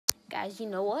guys, you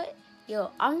know what? Yo,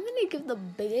 I'm gonna give the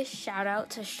biggest shout out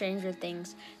to Stranger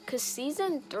Things, cause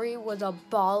season 3 was a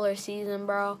baller season,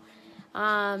 bro.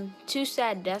 2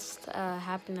 sad deaths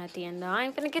happened at the end. I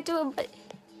ain't gonna get to it, but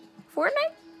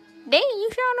Fortnite? Dang, you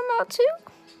found them out too?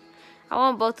 I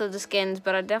want both of the skins,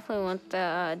 but I definitely want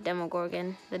the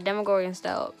Demogorgon. The Demogorgon's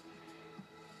dope.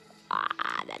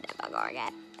 The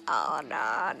Demogorgon. Oh,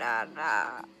 no.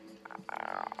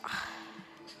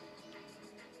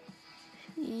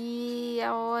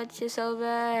 Yeah, I want you so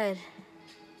bad.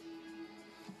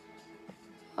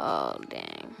 Oh,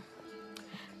 dang.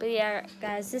 But yeah,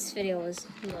 guys, this video was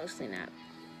mostly not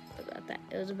about that.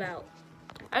 It was about...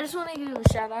 I just want to give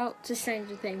a shout out to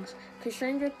Stranger Things. Because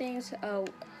Stranger Things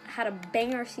had a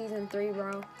banger season 3,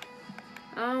 bro.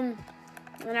 And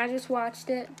I just watched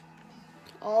it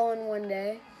all in one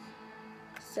day.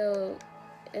 So,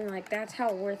 and like, that's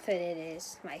how worth it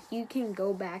is. Like, you can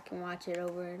go back and watch it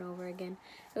over and over again.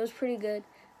 It was pretty good.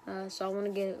 So I want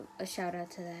to give a shout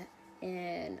out to that.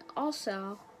 And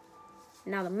also,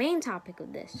 now the main topic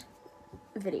of this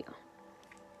video.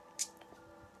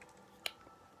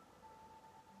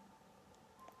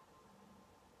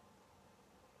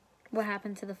 What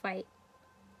happened to the fight?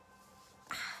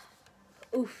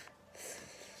 Oof.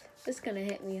 This is gonna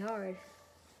hit me hard.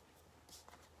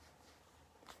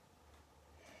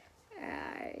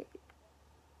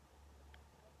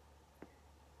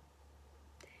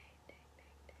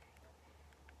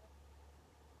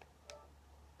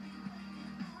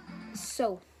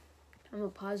 So, I'm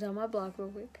gonna pause on my blog real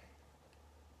quick.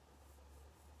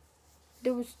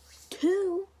 There was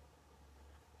 2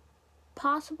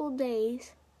 possible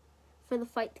days for the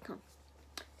fight to come.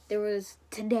 There was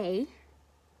today,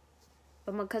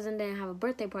 but my cousin didn't have a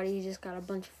birthday party. He just got a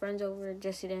bunch of friends over.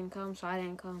 Jesse didn't come, so I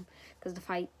didn't come because the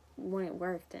fight wouldn't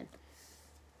work then.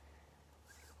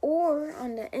 Or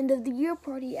on the end of the year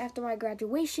party after my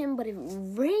graduation, but it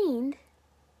rained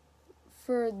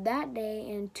for that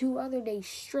day and 2 other days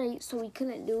straight, so we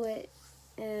couldn't do it.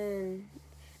 And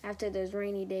after those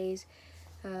rainy days,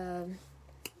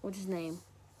 what's his name?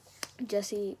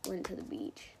 Jesse went to the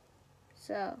beach.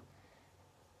 So,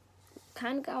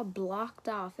 kind of got blocked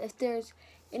off. If there's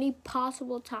any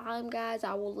possible time, guys,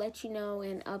 I will let you know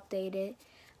and update it.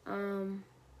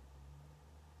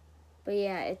 But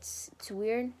yeah, it's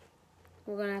weird.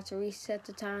 We're gonna have to reset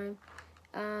the time.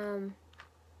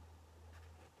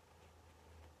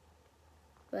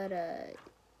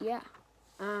 Yeah.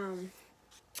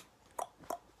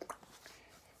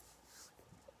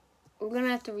 We're gonna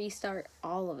have to restart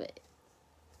all of it.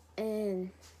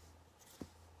 And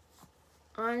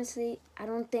honestly, I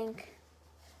don't think...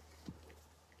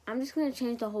 I'm just gonna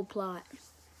change the whole plot.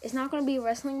 It's not gonna be a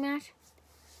wrestling match.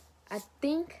 I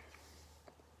think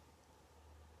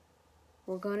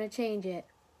we're gonna change it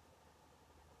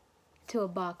to a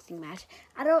boxing match.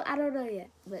 I don't know yet,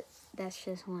 but that's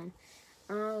just one.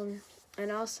 And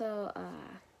also,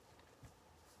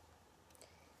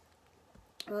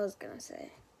 what I was gonna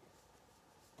say.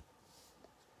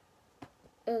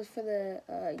 It was for the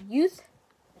youth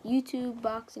YouTube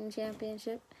boxing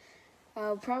championship.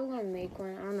 Probably gonna make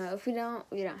one. I don't know. If we don't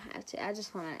have to. I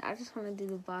just wanna do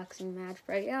the boxing match.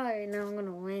 But y'all already know I'm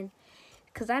gonna win,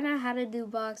 cause I know how to do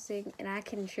boxing and I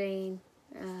can train.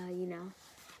 You know.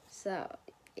 So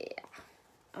yeah.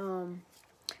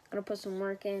 Gonna put some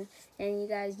work in, and you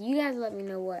guys let me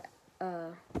know what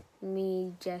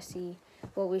me, Jesse,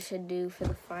 what we should do for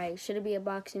the fight. Should it be a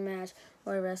boxing match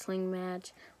or a wrestling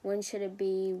match? When should it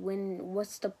be?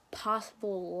 What's the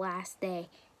possible last day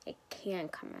it can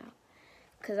come out?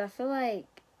 Because I feel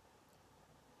like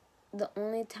the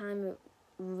only time it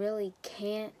really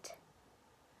can't,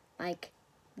 like,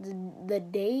 the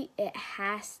date it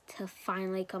has to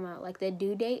finally come out, like the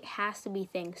due date has to be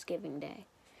Thanksgiving Day.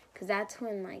 Because that's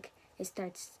when, like, it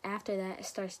starts, after that, it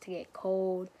starts to get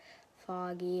cold,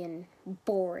 foggy, and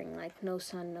boring. Like, no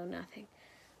sun, no nothing.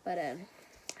 But,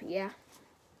 yeah.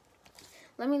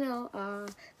 Let me know,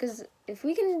 because if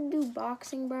we can do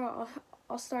boxing, bro,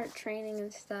 I'll start training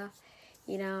and stuff.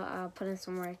 You know, put in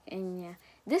some work. And, yeah.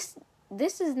 This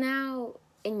is now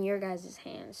in your guys'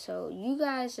 hands. So, you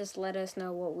guys just let us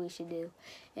know what we should do.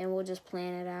 And we'll just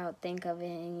plan it out, think of it,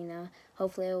 and, you know,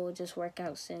 hopefully it will just work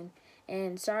out soon.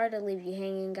 And sorry to leave you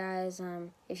hanging, guys.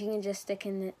 If you can just stick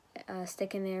in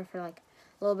there for like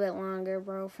a little bit longer,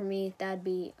 bro, for me, that'd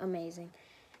be amazing.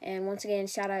 And once again,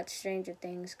 shout out to Stranger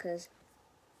Things, because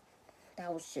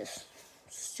that was just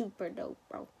super dope,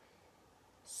 bro.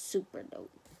 Super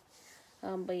dope.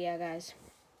 But yeah, guys,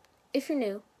 if you're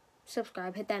new,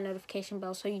 subscribe, hit that notification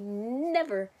bell so you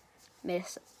never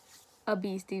miss a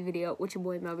Beastie video with your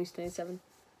boy, Melbeast27.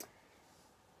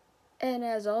 And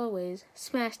as always,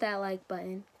 smash that like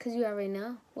button, because you already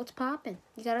know what's popping.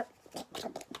 You gotta...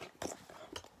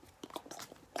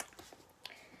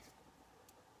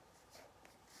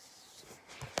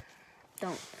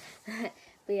 Don't.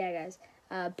 But yeah, guys.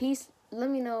 Peace. Let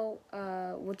me know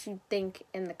what you think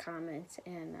in the comments.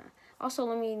 And also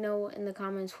let me know in the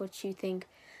comments what you think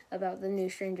about the new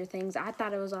Stranger Things. I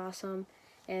thought it was awesome.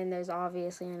 And there's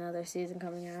obviously another season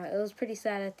coming out. It was pretty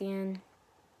sad at the end.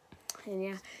 And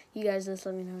yeah, you guys just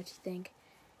let me know what you think.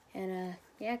 And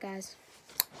yeah, guys.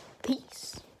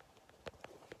 Peace.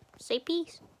 Say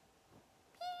peace.